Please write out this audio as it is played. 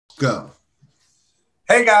Go.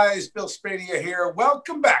 Hey guys, Bill Spadea here.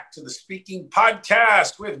 Welcome back to the Speaking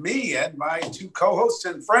Podcast with me and my two co-hosts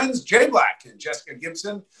and friends, Jay Black and Jessica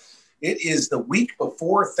Gibson. It is the week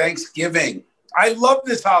before Thanksgiving. I love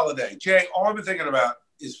this holiday. Jay, all I've been thinking about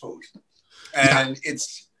is food. And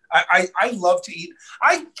I love to eat.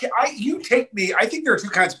 You take me, I think there are two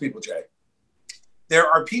kinds of people, Jay. There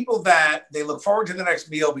are people that they look forward to the next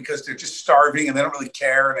meal because they're just starving and they don't really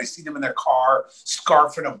care. And I see them in their car,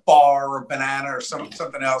 scarfing a bar or a banana or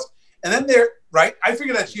something else. And then they're, right, I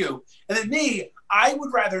figure that's you. And then me, I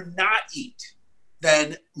would rather not eat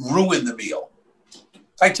than ruin the meal.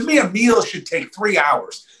 Like, to me, a meal should take 3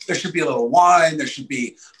 hours. There should be a little wine. There should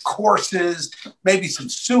be courses, maybe some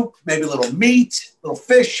soup, maybe a little meat, a little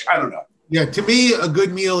fish. I don't know. Yeah, to me, a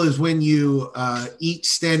good meal is when you eat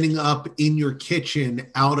standing up in your kitchen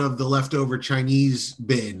out of the leftover Chinese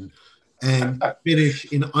bin and finish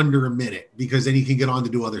in under a minute, because then you can get on to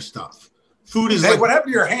do other stuff. Food is what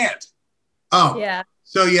happened to your hand? Oh, yeah.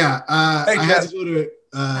 So, yeah, hey, I had to go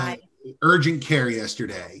to urgent care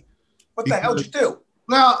yesterday. What the hell did you do?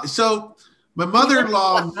 Well, so my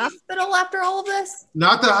mother-in-law. The hospital after all of this?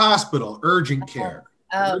 Not the hospital, urgent care.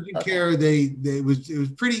 Urgent okay. care, it was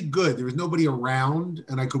pretty good. There was nobody around,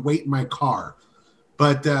 and I could wait in my car.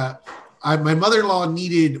 But my mother-in-law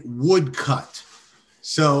needed wood cut,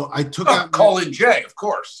 so I took out. Call in Jay, of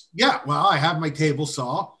course. Yeah, well, I have my table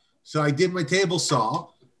saw, so I did my table saw,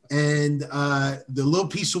 and the little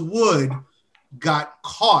piece of wood got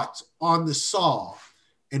caught on the saw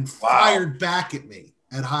and fired back at me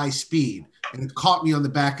at high speed, and it caught me on the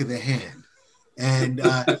back of the hand, and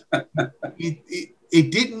it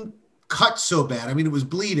didn't cut so bad. I mean, it was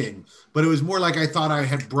bleeding, but it was more like I thought I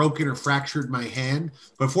had broken or fractured my hand.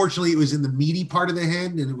 But fortunately, it was in the meaty part of the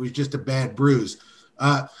hand, and it was just a bad bruise.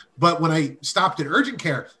 But when I stopped at urgent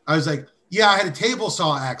care, I was like, yeah, I had a table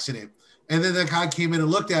saw accident. And then the guy came in and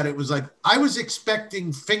looked at it. It was like, I was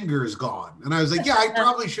expecting fingers gone. And I was like, yeah, I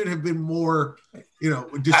probably should have been more,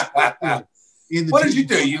 descriptive in the. What did you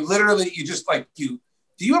do?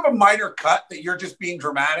 Do you have a minor cut that you're just being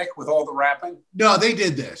dramatic with all the wrapping? No, they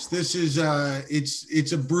did this. This is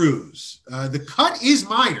it's a bruise. The cut is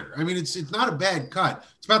minor. I mean, it's not a bad cut.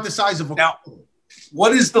 It's about the size of a. Now,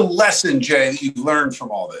 what is the lesson, Jay, that you learned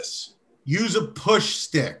from all this? Use a push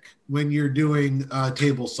stick when you're doing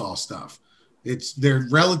table saw stuff. They're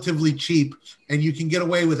relatively cheap, and you can get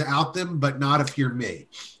away without them, but not if you're me.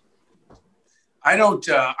 I don't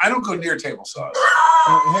go near table saws.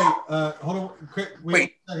 Hey, hold on.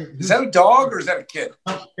 Wait, is that a dog or is that a kid?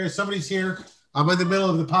 Here, somebody's here. I'm in the middle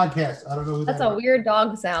of the podcast. I don't know who That's a weird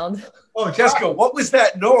dog sound. Oh, Jessica, what was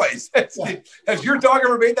that noise? Has your dog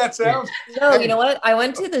ever made that sound? No, you know what? I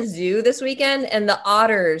went to the zoo this weekend, and the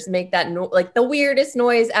otters make that like the weirdest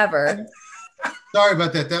noise ever. Sorry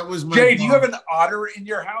about that. That was my Jay, do you have an otter in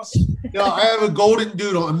your house? No, I have a golden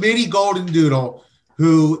doodle, a mini golden doodle,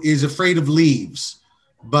 who is afraid of leaves.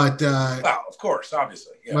 But well, of course,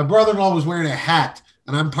 obviously. Yeah. My brother-in-law was wearing a hat,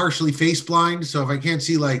 and I'm partially face blind. So if I can't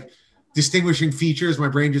see like distinguishing features, my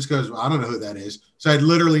brain just goes, well, I don't know who that is. So I had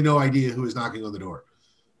literally no idea who was knocking on the door.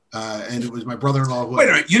 And it was my brother-in-law. Wait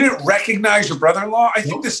a minute, you didn't recognize your brother-in-law? I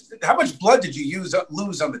think this. How much blood did you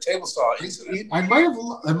lose on the table saw incident? I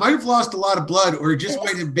might have lost a lot of blood, or it just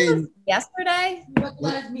might have been yesterday. You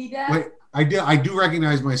recognize me, Dad? Wait, I do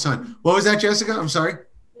recognize my son. What was that, Jessica? I'm sorry.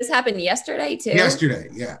 This happened yesterday too. Yesterday,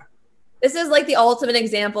 yeah. This is like the ultimate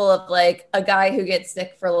example of like a guy who gets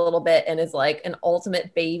sick for a little bit and is like an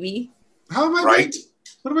ultimate baby. How am I right?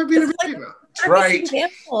 What am I being a baby about? That's right.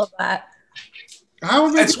 Example of that. How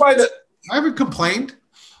am I? That's why I haven't complained.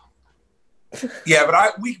 Yeah,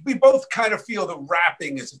 but we both kind of feel the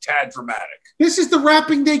wrapping is a tad dramatic. This is the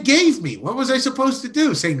wrapping they gave me. What was I supposed to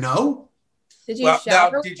do? Say no? Did you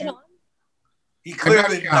shower? He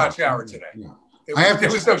clearly did not shower today. No. There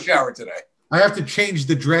was no shower today. I have to change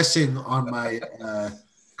the dressing on my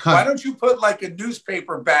cut. Why don't you put like a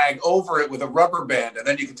newspaper bag over it with a rubber band, and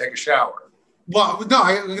then you can take a shower? Well, no,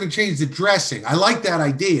 I'm going to change the dressing. I like that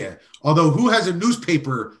idea. Although, who has a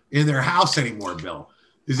newspaper in their house anymore, Bill?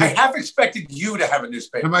 I have expected you to have a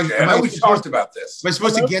newspaper. I know we talked about this. Am I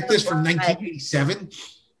supposed to get this from 1987?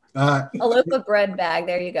 A loaf of bread bag.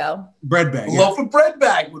 There you go. Bread bag. A loaf of bread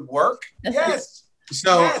bag would work. Yes.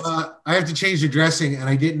 So I have to change the dressing, and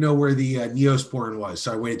I didn't know where the Neosporin was,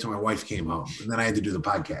 so I waited till my wife came home, and then I had to do the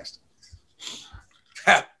podcast.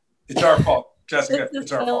 It's our fault, Jessica.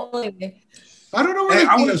 It's our fault. I don't know where the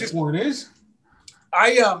Neosporin is.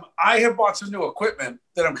 I have bought some new equipment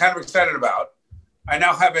that I'm kind of excited about. I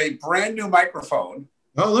now have a brand new microphone.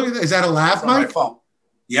 Oh, look at that! Is that a lav mic? My phone.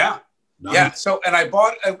 Yeah, nice. Yeah. So, and I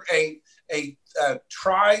bought a I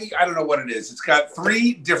don't know what it is. It's got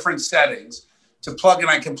 3 different settings to plug in.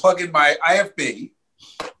 I can plug in my IFB,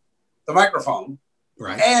 the microphone,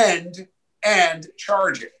 right, and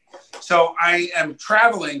charge it. So I am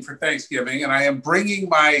traveling for Thanksgiving, and I am bringing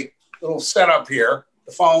my little setup here,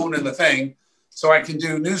 the phone and the thing, so I can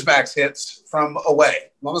do Newsmax hits from away,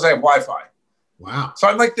 as long as I have Wi-Fi. Wow. So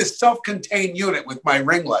I'm like this self-contained unit with my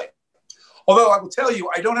ring light. Although I will tell you,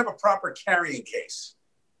 I don't have a proper carrying case.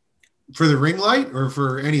 For the ring light or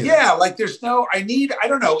for any of that? Yeah, like there's no, I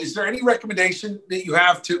don't know. Is there any recommendation that you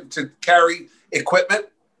have to carry equipment?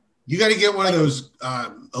 You got to get one of those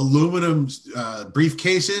aluminum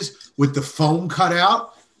briefcases with the foam cut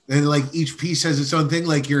out. And like each piece has its own thing.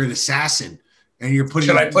 Like you're an assassin and you're putting.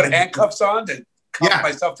 Should I put handcuffs on to cuff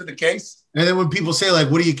myself to the case? And then when people say like,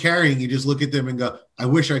 what are you carrying? You just look at them and go, I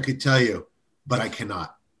wish I could tell you, but I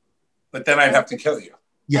cannot. But then I'd have to kill you.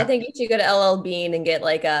 Yeah. I think you should go to LL Bean and get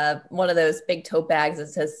like one of those big tote bags that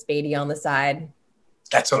says Spady on the side.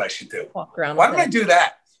 That's what I should do. Walk around. Why don't I do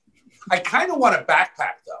that? I kind of want a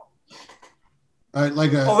backpack though.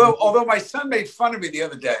 Although my son made fun of me the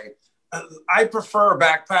other day, I prefer a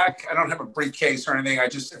backpack. I don't have a briefcase or anything.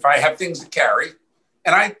 If I have things to carry,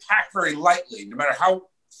 and I pack very lightly, no matter how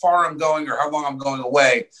far I'm going or how long I'm going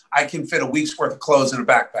away, I can fit a week's worth of clothes in a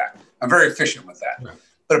backpack. I'm very efficient with that. Right.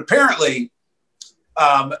 But apparently,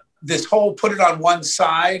 this whole put it on one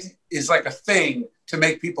side is like a thing to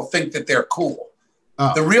make people think that they're cool.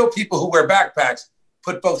 The real people who wear backpacks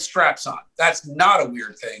put both straps on. That's not a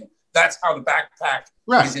weird thing. That's how the backpack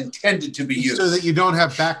is intended to be used. So that you don't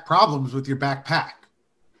have back problems with your backpack.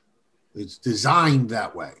 It's designed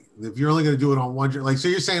that way. If you're only going to do it on one, so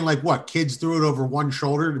you're saying like what? Kids threw it over one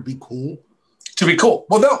shoulder to be cool? To be cool.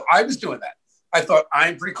 Well, no, I was doing that. I thought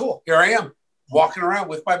I'm pretty cool. Here I am walking around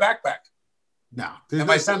with my backpack. No. And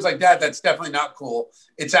my son's like, Dad, that's definitely not cool.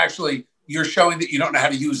 It's actually, you're showing that you don't know how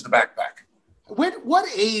to use the backpack. What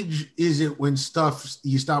age is it when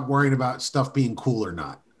you stop worrying about stuff being cool or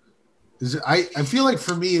not? I feel like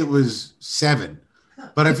for me it was 7,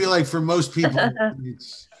 but I feel like for most people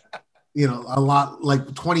it's a lot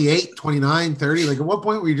like 28, 29, 30. Like at what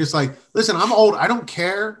point were you just like, listen, I'm old. I don't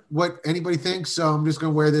care what anybody thinks, so I'm just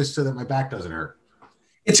going to wear this so that my back doesn't hurt.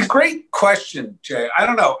 It's a great question, Jay. I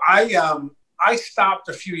don't know. I stopped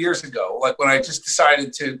a few years ago, like when I just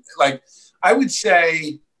decided to, like, I would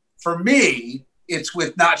say for me, it's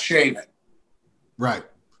with not shaving. Right.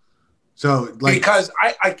 So like, because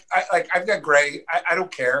I've got gray. I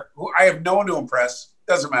don't care. I have no one to impress.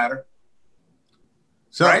 Doesn't matter.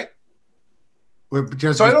 So, right.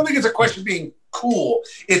 So I don't think it's a question of being cool.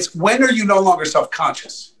 It's when are you no longer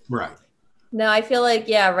self-conscious? Right. No, I feel like,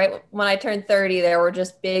 right when I turned 30, there were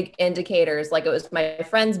just big indicators. Like it was my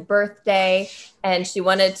friend's birthday and she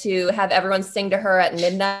wanted to have everyone sing to her at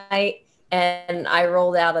midnight. And I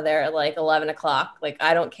rolled out of there at like 11 o'clock. Like,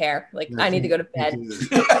 I don't care. Like, I need to go to bed.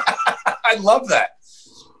 I love that.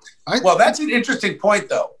 Well, that's an interesting point,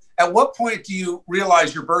 though. At what point do you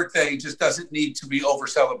realize your birthday just doesn't need to be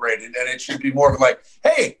over-celebrated and it should be more of like,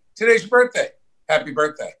 hey, today's your birthday. Happy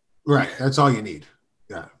birthday. Right. That's all you need.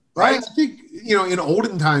 Yeah. Right. I think, in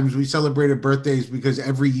olden times, we celebrated birthdays because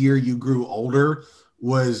every year you grew older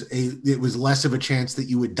it was less of a chance that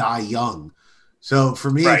you would die young. So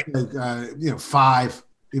for me, right. It's like, 5.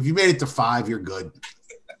 If you made it to 5, you're good.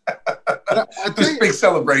 It's a big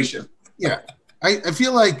celebration. Yeah. I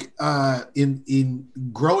feel like in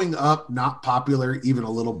growing up, not popular even a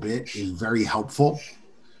little bit is very helpful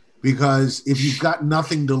because if you've got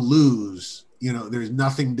nothing to lose, there's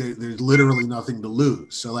literally nothing to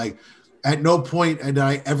lose. So like at no point did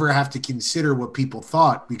I ever have to consider what people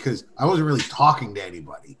thought because I wasn't really talking to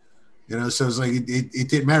anybody, so it's like, it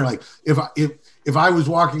didn't matter. Like if I was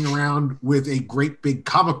walking around with a great big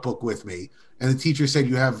comic book with me and the teacher said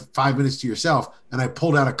you have 5 minutes to yourself and I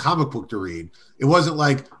pulled out a comic book to read, it wasn't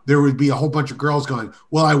like there would be a whole bunch of girls going,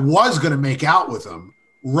 well, I was going to make out with them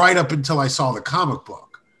right up until I saw the comic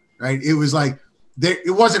book, right? It was like,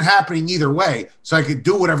 it wasn't happening either way, so I could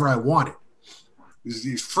do whatever I wanted.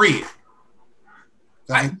 It's free.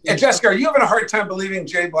 And Jessica, are you having a hard time believing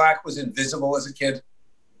Jay Black was invisible as a kid?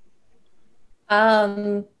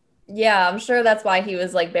 Yeah, I'm sure that's why he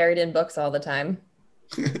was like buried in books all the time.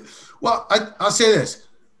 Well, I'll say this.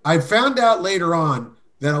 I found out later on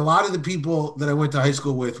that a lot of the people that I went to high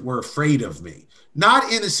school with were afraid of me.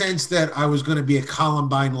 Not in the sense that I was going to be a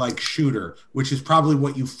Columbine-like shooter, which is probably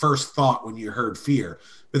what you first thought when you heard fear.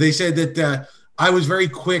 But they said that I was very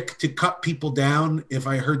quick to cut people down if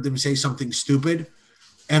I heard them say something stupid.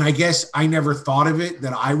 And I guess I never thought of it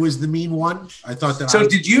that I was the mean one. I thought that. So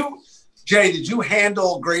did you, Jay, did you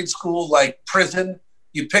handle grade school like prison?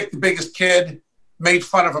 you picked the biggest kid, made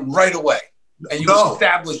fun of him right away, and you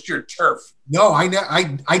established your turf. No,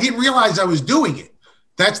 I didn't realize I was doing it.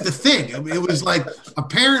 That's the thing. I mean, it was like,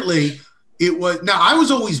 apparently it was, now I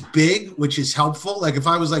was always big, which is helpful. Like if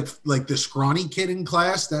I was like the scrawny kid in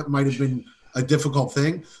class, that might've been a difficult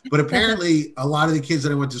thing. But apparently a lot of the kids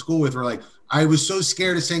that I went to school with were like, I was so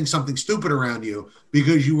scared of saying something stupid around you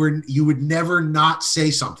because you would never not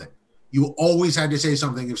say something. You always had to say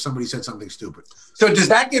something if somebody said something stupid. So does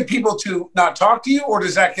that get people to not talk to you, or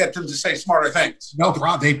does that get them to say smarter things? No,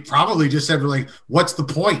 they probably just said, like, what's the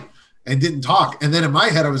point? And didn't talk. And then in my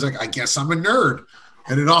head, I was like, I guess I'm a nerd.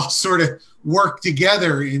 And it all sort of worked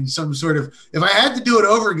together in some sort of, if I had to do it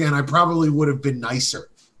over again, I probably would have been nicer.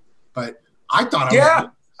 But I thought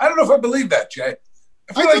I don't know if I believe that, Jay.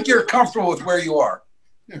 I feel like you're comfortable with where you are.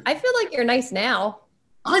 I feel like you're nice now.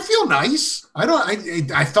 I feel nice.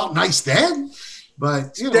 I felt nice then,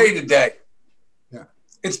 but day to day. Yeah.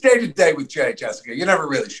 It's day to day with Jay, Jessica. You're never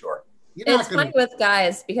really sure. It's funny with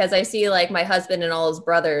guys because I see like my husband and all his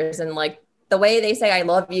brothers, and like the way they say I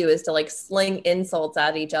love you is to like sling insults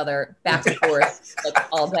at each other back and forth like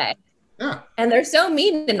all day. Yeah. And they're so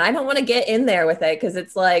mean, and I don't want to get in there with it because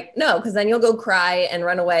it's like, no, because then you'll go cry and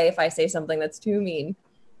run away if I say something that's too mean.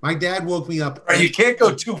 My dad woke me up. You can't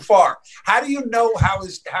go too far. How do you know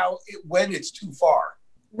when it's too far?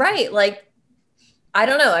 Right. Like, I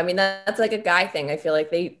don't know. I mean, that's like a guy thing. I feel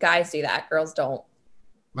like guys do that. Girls don't.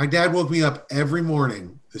 My dad woke me up every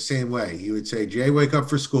morning the same way. He would say, Jay, wake up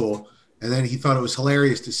for school. And then he thought it was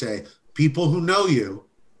hilarious to say, people who know you.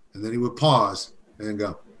 And then he would pause and then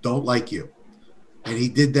go, don't like you. And he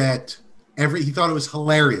did that he thought it was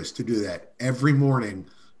hilarious to do that every morning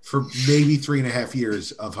for maybe 3.5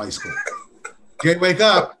 years of high school. Jay, wake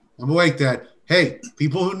up. I'm awake, Dad. Hey,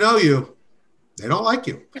 people who know you, they don't like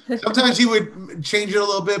you. Sometimes he would change it a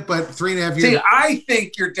little bit, but 3.5 years. See, I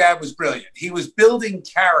think your dad was brilliant. He was building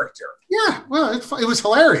character. Yeah, well, it was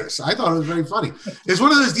hilarious. I thought it was very funny. It's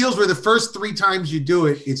one of those deals where the first 3 times you do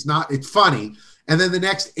it, it's funny. And then the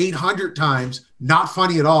next 800 times, not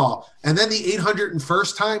funny at all. And then the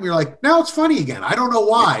 801st time, you're like, now it's funny again. I don't know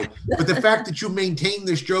why, but the fact that you maintained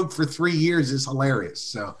this joke for 3 years is hilarious.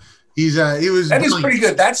 So he was. That is pretty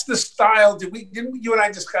good. That's the style. Didn't you and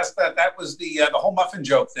I discuss that? That was the whole muffin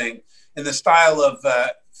joke thing in the style of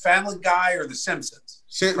Family Guy or The Simpsons.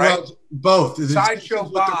 Right? Well, both. Sideshow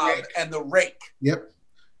Bob and the Rake. Yep.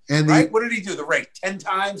 And right? What did he do? The Rake 10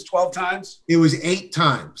 times, 12 times? It was 8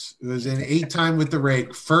 times. It was an 8 time with the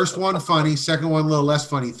Rake. First one funny, second one a little less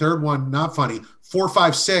funny, third one not funny, 4,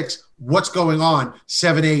 5, 6. What's going on?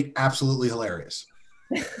 7, 8, absolutely hilarious.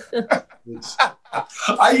 I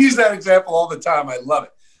use that example all the time. I love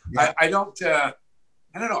it. Yeah. I don't know.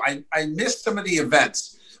 I missed some of the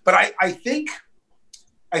events, but I think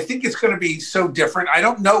it's going to be so different. I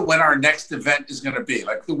don't know when our next event is going to be.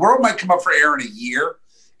 Like the world might come up for air in a year.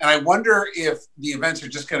 And I wonder if the events are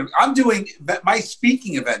just going to, I'm doing my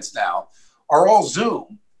speaking events now are all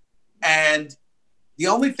Zoom. And the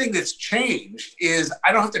only thing that's changed is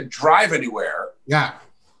I don't have to drive anywhere. Yeah.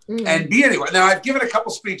 And be anywhere. Now I've given a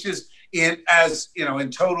couple speeches in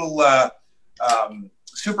total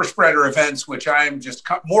super spreader events, which I'm just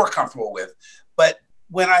more comfortable with. But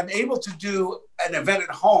when I'm able to do an event at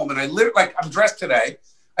home, and I literally, like I'm dressed today,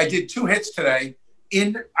 I did 2 hits today.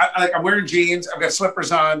 I'm wearing jeans, I've got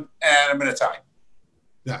slippers on, and I'm in a tie.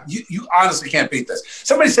 Yeah. You honestly can't beat this.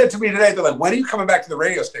 Somebody said to me today, they're like, when are you coming back to the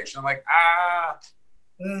radio station? I'm like,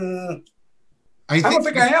 I don't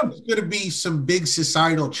think I am. There's going to be some big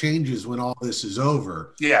societal changes when all this is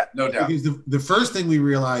over. Yeah, no doubt. Because the first thing we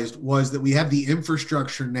realized was that we have the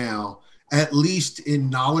infrastructure now, at least in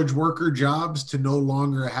knowledge worker jobs, to no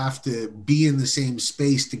longer have to be in the same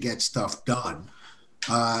space to get stuff done.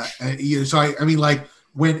 So I mean, like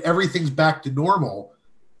when everything's back to normal,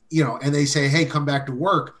 and they say, hey, come back to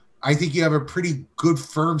work, I think you have a pretty good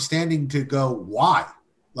firm standing to go, why?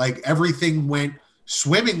 Like everything went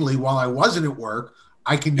swimmingly while I wasn't at work.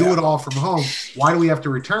 I can do it all from home. Why do we have to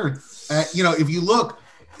return? If you look,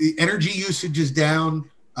 the energy usage is down.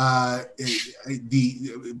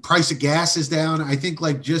 The price of gas is down. I think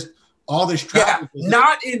like just all this traffic. Yeah,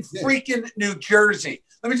 not in freaking New Jersey.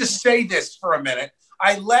 Let me just say this for a minute.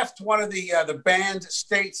 I left one of the banned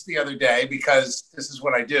states the other day because this is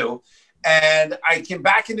what I do. And I came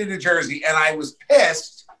back into New Jersey and I was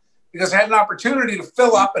pissed because I had an opportunity to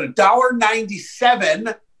fill up at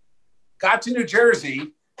 $1.97, got to New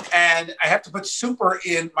Jersey, and I have to put super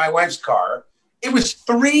in my wife's car. It was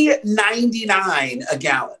 $3.99 a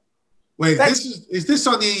gallon. Wait, is this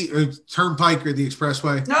on the Turnpike or the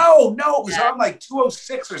Expressway? No, it was on like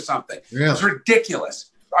 206 or something. Really? It was ridiculous.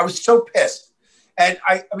 I was so pissed. And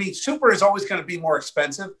I mean, super is always going to be more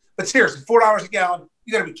expensive. But seriously, $4 a gallon,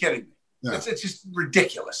 you got to be kidding me. Yeah. It's just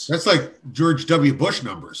ridiculous. That's like George W. Bush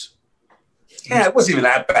numbers. Yeah, it wasn't even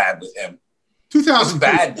that bad with him. 2000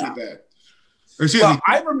 bad now. Bad. Well,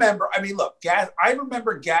 I remember, I mean, look, I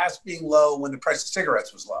remember gas being low when the price of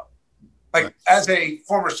cigarettes was low. Like, right. As a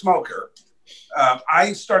former smoker,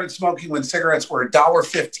 I started smoking when cigarettes were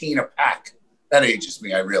 $1.15 a pack. That ages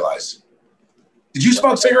me, I realize. Did you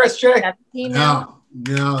smoke cigarettes, Jay? No,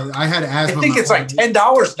 I had asthma. I think it's like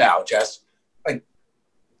 $10 now, Jess. Like,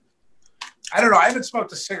 I don't know. I haven't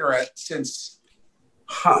smoked a cigarette since,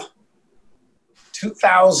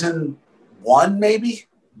 2001, maybe?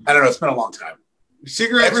 I don't know. It's been a long time.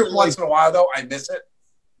 Cigarettes. Every once in a while, though, I miss it.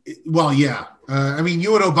 Well, yeah. I mean,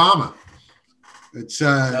 you and Obama. It's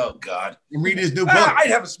oh God. I'm reading his new book. I'd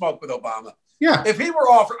have a smoke with Obama. Yeah. If he were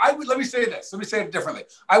offered, I would. Let me say this. Let me say it differently.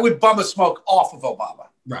 I would bum a smoke off of Obama.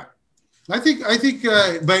 Right. I think.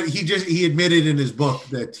 But he admitted in his book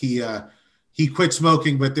that he quit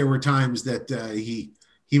smoking, but there were times that he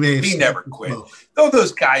may have. He never quit. Though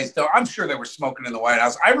those guys, though, I'm sure they were smoking in the White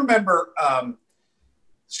House. I remember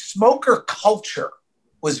smoker culture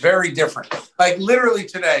was very different. Like literally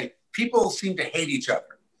today, people seem to hate each other.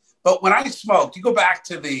 But when I smoked, you go back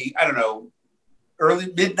to the, I don't know,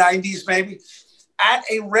 early mid-90s maybe, at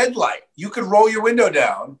a red light, you could roll your window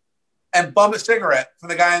down and bum a cigarette for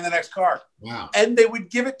the guy in the next car. Wow. And they would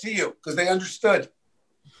give it to you because they understood.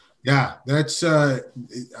 Yeah, that's I've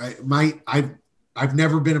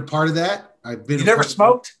never been a part of that. You never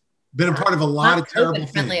smoked? Been a part of a lot of terrible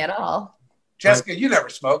things. Friendly at all. Jessica, you never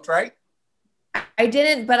smoked, right? I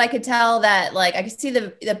didn't, but I could tell that, like, I could see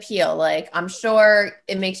the appeal. Like, I'm sure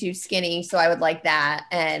it makes you skinny, so I would like that.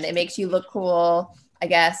 And it makes you look cool, I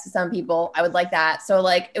guess, to some people. I would like that. So,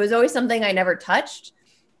 like, it was always something I never touched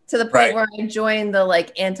to the point where I joined the,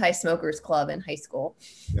 like, anti-smokers club in high school.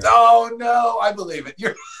 Yeah. Oh, no, I believe it.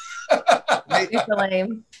 You're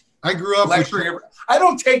lame. I grew up lecturing. I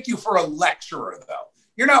don't take you for a lecturer, though.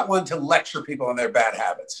 You're not one to lecture people on their bad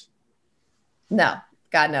habits. No.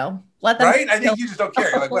 God, no. Let them. Right? I think you just don't care.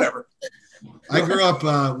 You're like, whatever. I grew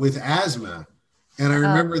up with asthma, and I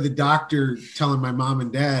remember the doctor telling my mom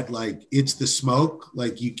and dad, like, it's the smoke.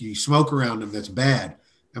 Like, you smoke around them, that's bad.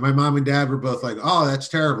 And my mom and dad were both like, oh, that's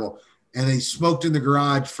terrible. And they smoked in the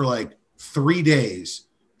garage for like 3 days.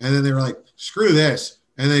 And then they were like, screw this.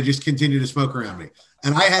 And they just continued to smoke around me.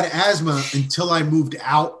 And I had asthma until I moved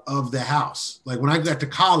out of the house. Like, when I got to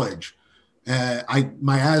college,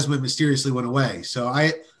 my asthma mysteriously went away. So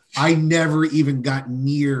I never even got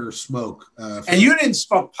near smoke. And you didn't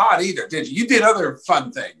smoke pot either, did you? You did other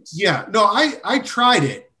fun things. Yeah, no, I tried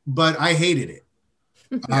it, but I hated it.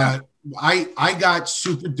 I got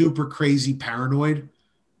super duper crazy paranoid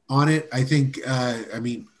on it. I think, I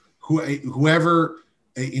mean, whoever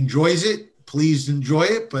enjoys it, please enjoy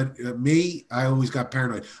it. But me, I always got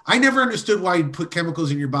paranoid. I never understood why you'd put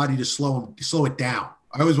chemicals in your body to slow it down.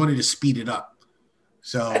 I always wanted to speed it up.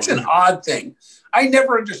 So that's an odd thing. I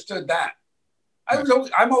never understood that.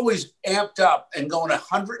 I'm always amped up and going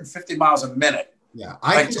 150 miles a minute. Yeah,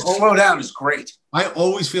 slow down is great. I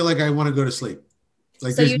always feel like I want to go to sleep.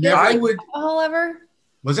 Like, so you didn't like alcohol ever?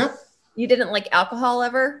 Was that? You didn't like alcohol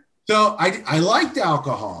ever? So I liked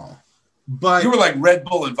alcohol, but you were like Red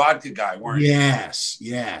Bull and vodka guy, weren't you? Yes.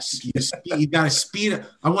 You got to speed up.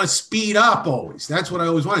 I want to speed up always. That's what I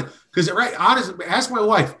always wanted. Because honestly, ask my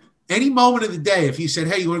wife. Any moment of the day, if you said,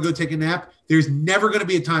 hey, you want to go take a nap? There's never going to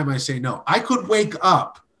be a time I say no. I could wake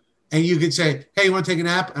up and you could say, hey, you want to take a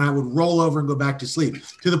nap? And I would roll over and go back to sleep.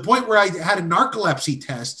 To the point where I had a narcolepsy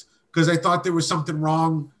test because I thought there was something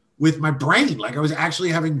wrong with my brain. Like I was actually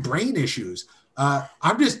having brain issues.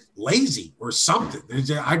 I'm just lazy or something.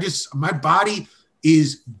 My body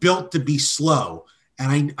is built to be slow.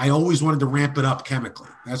 And I always wanted to ramp it up chemically.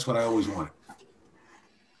 That's what I always wanted.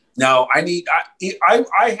 No,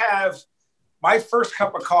 I have my first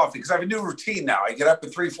cup of coffee because I have a new routine now. I get up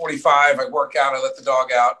at 3:45, I work out, I let the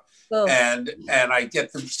dog out, and I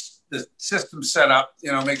get the system set up,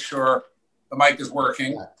 make sure the mic is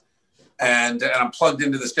working and I'm plugged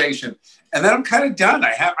into the station. And then I'm kind of done.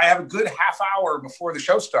 I have a good half hour before the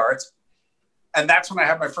show starts. And that's when I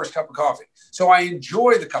have my first cup of coffee. So I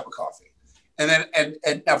enjoy the cup of coffee. And then,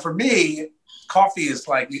 and now for me, coffee is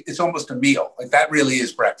like, it's almost a meal. Like that really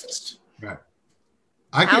is breakfast. Right.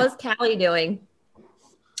 How is Callie doing?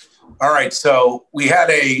 All right. So we had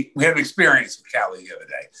an experience with Callie the other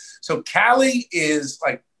day. So Callie is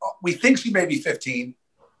like, we think she may be 15.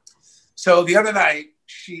 So the other night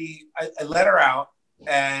I let her out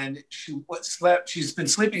and she's been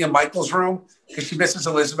sleeping in Michael's room because she misses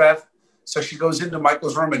Elizabeth. So she goes into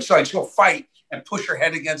Michael's room and she'll fight and push her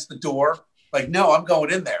head against the door. Like, no, I'm going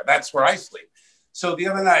in there. That's where I sleep. So the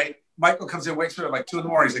other night, Michael comes in, wakes her at like 2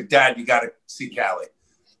 a.m. He's like, Dad, you got to see Callie.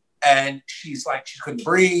 And she's like, she couldn't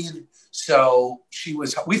breathe. So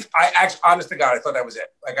I actually, honest to God, I thought that was it.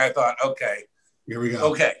 Like, I thought, okay, here we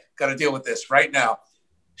go. Okay, got to deal with this right now.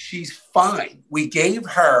 She's fine. We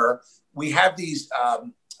have these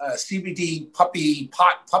CBD puppy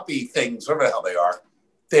things, whatever the hell they are.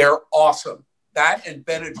 They're awesome. That and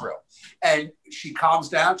Benadryl. And she calms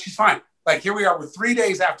down. She's fine. Like, here we are. We're 3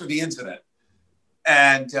 days after the incident.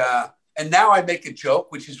 And now I make a joke,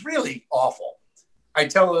 which is really awful. I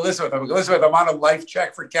tell Elizabeth, I'm on a life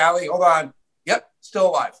check for Callie. Hold on. Yep,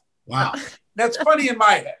 still alive. Wow. That's funny in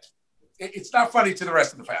my head. It's not funny to the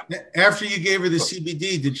rest of the family. After you gave her the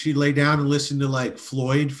CBD, did she lay down and listen to like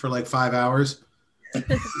Floyd for like 5 hours?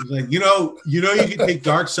 He's like, you know, you can take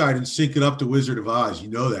Dark Side and sync it up to Wizard of Oz. You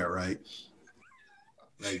know that, right?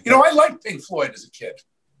 Like, I liked Pink Floyd as a kid.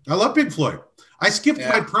 I love Pink Floyd. I skipped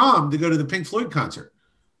my prom to go to the Pink Floyd concert.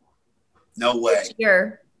 No way.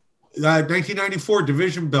 Sure. 1994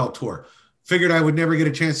 Division Bell tour. Figured I would never get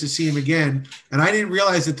a chance to see him again. And I didn't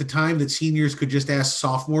realize at the time that seniors could just ask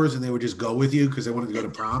sophomores and they would just go with you because they wanted to go to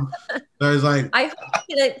prom. So I was like, I hope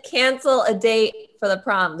you didn't cancel a date for the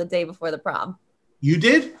prom the day before the prom. You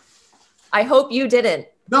did? I hope you didn't.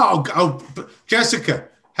 No. Jessica,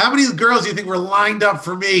 how many girls do you think were lined up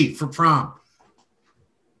for me for prom?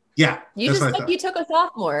 Yeah. You just said you took a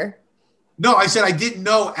sophomore. No, I said I didn't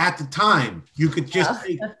know at the time. You could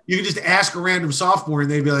just ask a random sophomore and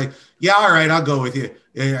they'd be like, yeah, all right, I'll go with you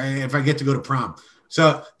if I get to go to prom.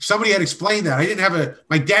 So somebody had explained that. I didn't have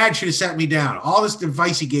my dad should have sat me down. All this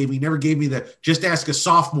advice he gave me never gave me the just ask a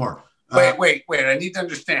sophomore. Wait. I need to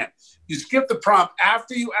understand. You skipped the prom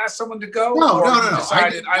after you asked someone to go? No. I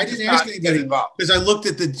didn't ask anybody because I looked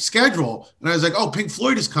at the schedule and I was like, oh, Pink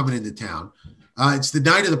Floyd is coming into town. It's the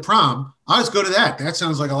night of the prom. I'll just go to that. That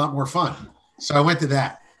sounds like a lot more fun. So I went to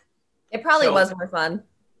that. It probably was more fun.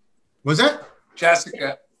 Was it?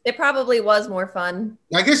 Jessica. It probably was more fun.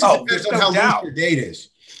 I guess it depends on how loose your date is.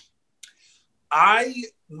 I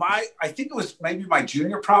think it was maybe my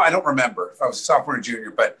junior prom. I don't remember if I was a sophomore or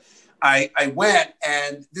junior, but I went,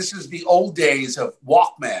 and this is the old days of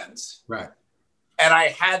Walkmans. Right. And I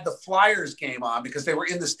had the Flyers game on because they were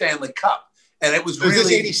in the Stanley Cup. And it was really... Was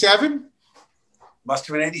this 87? Must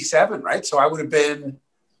have been 87, right? So I would have been,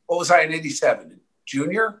 what was I in 87?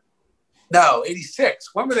 Junior? No,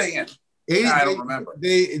 86. When were they in? I don't remember.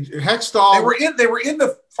 Hextall. They were in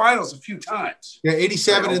the finals a few times. Yeah,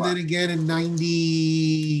 87 and then again in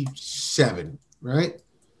 97, right?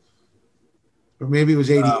 Or maybe it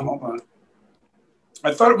was 88. Hold on.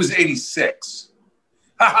 I thought it was 86.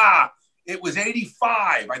 It was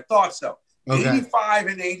 85. I thought so. Okay. 85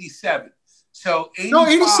 and 87. So 85, no,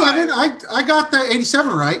 87. I got the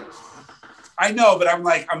 87 right. I know, but I'm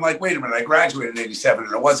like, wait a minute. I graduated in 87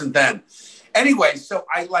 and it wasn't then. Anyway, so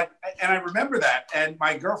I remember that. And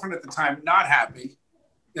my girlfriend at the time, not happy,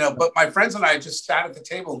 but my friends and I just sat at the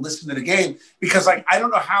table and listened to the game because I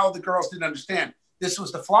don't know how the girls didn't understand. This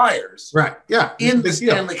was the Flyers. Right. Yeah. In the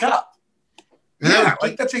Stanley Cup. Yeah.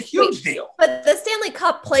 That's a huge deal. But the Stanley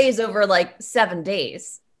Cup plays over 7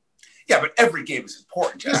 days. Yeah, but every game is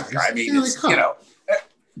important, Jessica. I mean, it's,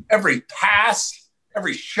 every pass,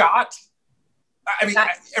 every shot. I mean,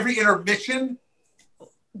 every intermission.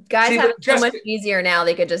 Guys have it so much easier now.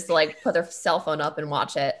 They could just put their cell phone up and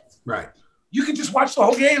watch it. Right. You can just watch the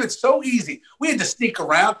whole game. It's so easy. We had to sneak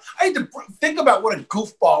around. I had to think about what a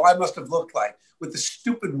goofball I must have looked like with the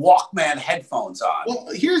stupid Walkman headphones on. Well,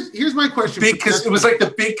 here's my question. Because it was like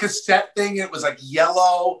the big cassette thing. It was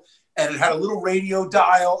yellow and it had a little radio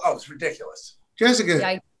dial. Oh, it was ridiculous. Jessica,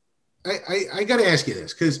 yeah, I got to ask you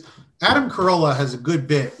this because Adam Carolla has a good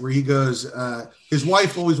bit where he goes, his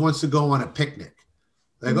wife always wants to go on a picnic.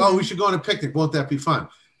 Oh, we should go on a picnic. Won't that be fun?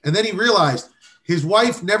 And then he realized his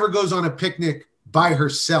wife never goes on a picnic by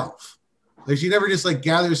herself. She never just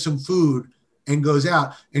gathers some food and goes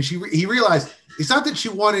out. And he realized it's not that she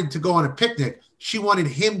wanted to go on a picnic. She wanted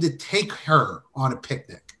him to take her on a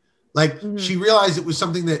picnic. She realized it was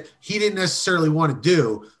something that he didn't necessarily want to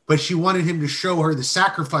do, but she wanted him to show her the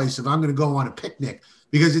sacrifice of I'm going to go on a picnic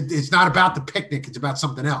because it's not about the picnic. It's about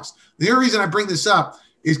something else. The only reason I bring this up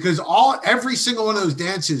is because every single one of those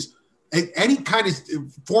dances, any kind of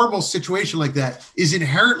formal situation like that is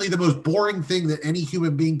inherently the most boring thing that any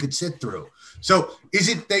human being could sit through. So is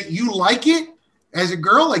it that you like it as a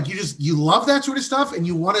girl? You love that sort of stuff and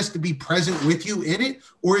you want us to be present with you in it?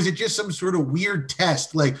 Or is it just some sort of weird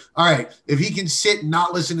test? All right, if he can sit and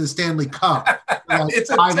not listen to the Stanley Cup for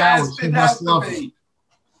it's 5 hours, he must love it.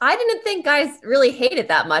 I didn't think guys really hate it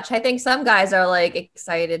that much. I think some guys are like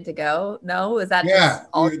excited to go. No, is that just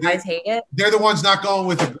all guys hate it? They're the ones not going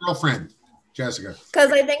with a girlfriend, Jessica.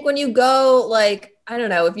 Because I think when you go, like, I don't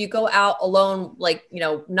know, if you go out alone, like, you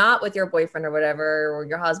know, not with your boyfriend or whatever, or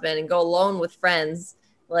your husband, and go alone with friends,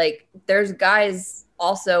 like, there's guys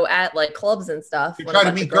also at like clubs and stuff. They try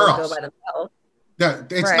to meet girls. Go by themselves.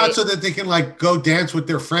 It's not so that they can like go dance with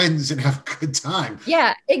their friends and have a good time.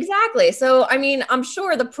 Yeah, exactly. So, I mean, I'm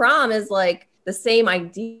sure the prom is like the same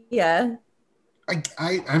idea.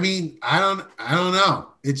 I mean, I don't know.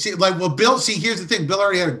 It's like, well, Bill, see, here's the thing. Bill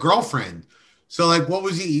already had a girlfriend. So like, what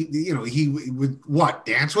was he, you know, he would what,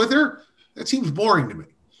 dance with her? That seems boring to me.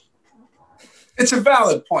 It's a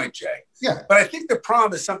valid point, Jay. Yeah. But I think the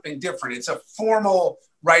prom is something different. It's a formal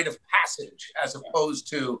rite of passage as opposed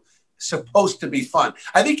to supposed to be fun.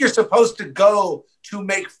 I think you're supposed to go to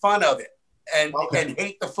make fun of it and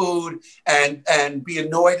hate the food and be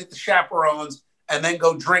annoyed at the chaperones and then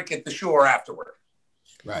go drink at the shore afterward.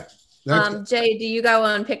 Right. Jay, do you go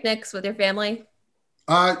on picnics with your family?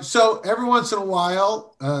 So every once in a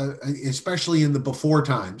while, especially in the before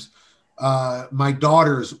times, my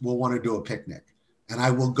daughters will want to do a picnic. And I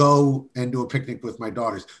will go and do a picnic with my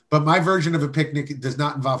daughters. But my version of a picnic does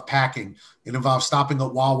not involve packing. It involves stopping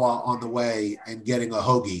at Wawa on the way and getting a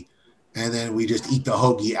hoagie. And then we just eat the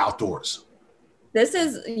hoagie outdoors. This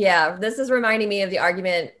is reminding me of the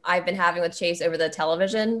argument I've been having with Chase over the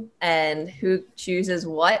television and who chooses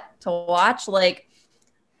what to watch. Like,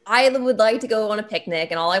 I would like to go on a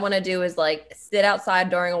picnic and all I want to do is like sit outside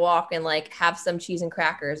during a walk and like have some cheese and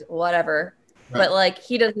crackers, whatever. Right. But like,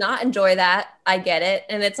 he does not enjoy that. I get it.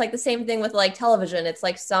 And it's like the same thing with like television. It's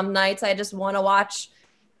like some nights I just want to watch,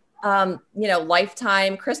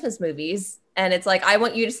 Lifetime Christmas movies. And it's like, I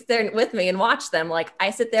want you to sit there with me and watch them. Like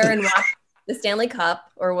I sit there and watch the Stanley Cup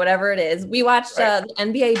or whatever it is. We watched the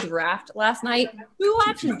NBA draft last night. Who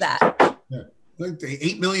watches that? Yeah. Like the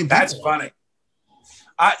 8 million people. That's funny.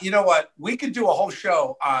 You know what? We could do a whole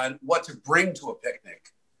show on what to bring to a picnic.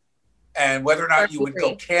 And whether or not you would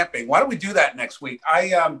go camping. Why don't we do that next week?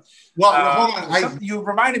 Hold on. You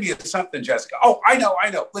reminded me of something, Jessica. Oh, I know.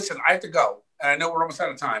 Listen, I have to go. And I know we're almost out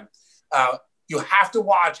of time. You have to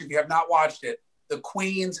watch, if you have not watched it, The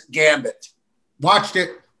Queen's Gambit. Watched it.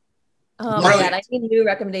 Oh, my God. I need new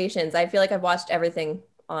recommendations. I feel like I've watched everything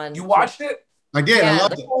on. You watched it? I did. Yeah, I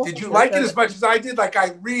loved it. Did you like it as much as I did? Like,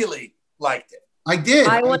 I really liked it. I did.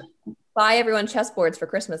 I want to buy everyone chessboards for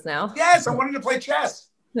Christmas now. Yes, I wanted to play chess.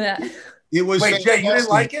 Yeah. It was. Wait, Jay, you didn't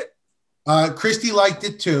like it? Christy liked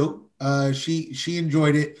it too. She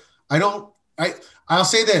enjoyed it. I'll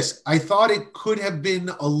say this. I thought it could have been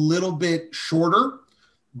a little bit shorter,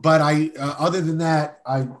 but other than that,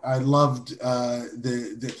 I loved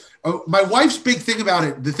my wife's big thing about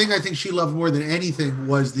it. The thing I think she loved more than anything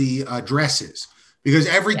was the dresses, because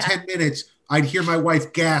every 10 minutes I'd hear my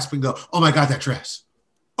wife gasp and go, "Oh my God, that dress!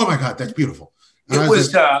 Oh my God, that's beautiful." And it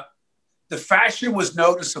was the fashion was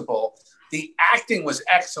noticeable. The acting was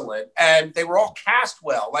excellent, and they were all cast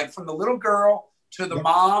well. Like from the little girl to the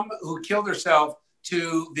mom who killed herself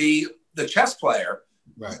to the chess player.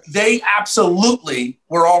 Right. They absolutely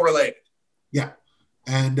were all related. Yeah,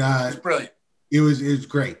 and it was brilliant. It was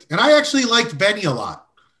great, and I actually liked Benny a lot.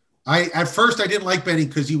 At first I didn't like Benny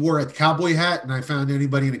because he wore a cowboy hat, and I found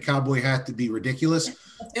anybody in a cowboy hat to be ridiculous.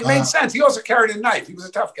 It made sense. He also carried a knife. He was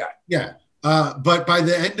a tough guy. Yeah. But by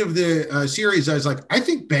the end of the series, I was like, I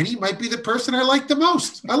think Benny might be the person I like the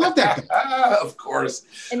most. I love that guy. Of course.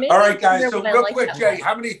 All right, guys. So real quick, Jay,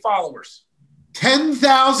 how many followers?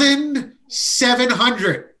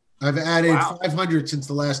 10,700. I've added 500 since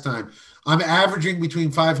the last time. I'm averaging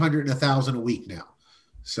between 500 and 1,000 a week now.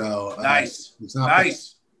 So nice. It's not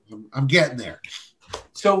nice. I'm getting there.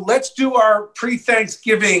 So let's do our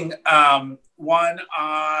pre-Thanksgiving one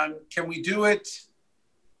on. Can we do it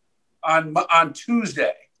on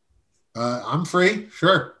Tuesday? I'm free.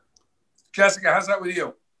 Sure. Jessica, how's that with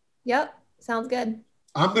you? Yep. Sounds good.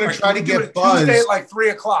 I'm going to try to get Buzz. Tuesday at like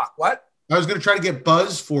 3:00. What? I was going to try to get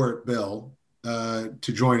Buzz for it, Bill, to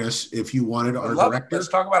join us if you wanted, our director. Let's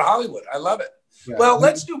talk about Hollywood. I love it. Yeah. Well,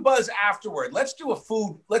 let's do Buzz afterward. Let's do a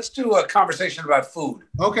conversation about food.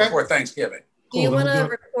 Okay. Before Thanksgiving. Do you want to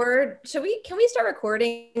record? Can we start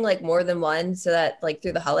recording like more than one so that like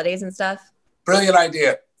through the holidays and stuff? Brilliant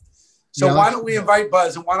idea. So why don't we invite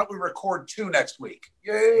Buzz and why don't we record 2 next week?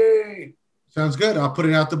 Yay. Sounds good. I'll put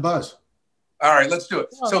it out to Buzz. All right, let's do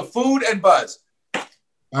it. So food and Buzz. All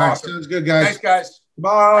right, sounds good, guys. Thanks, guys.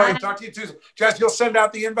 Bye. Talk to you Tuesday. Jess, you'll send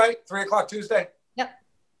out the invite, 3:00 Tuesday? Yep.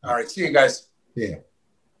 All right, see you guys. Yeah.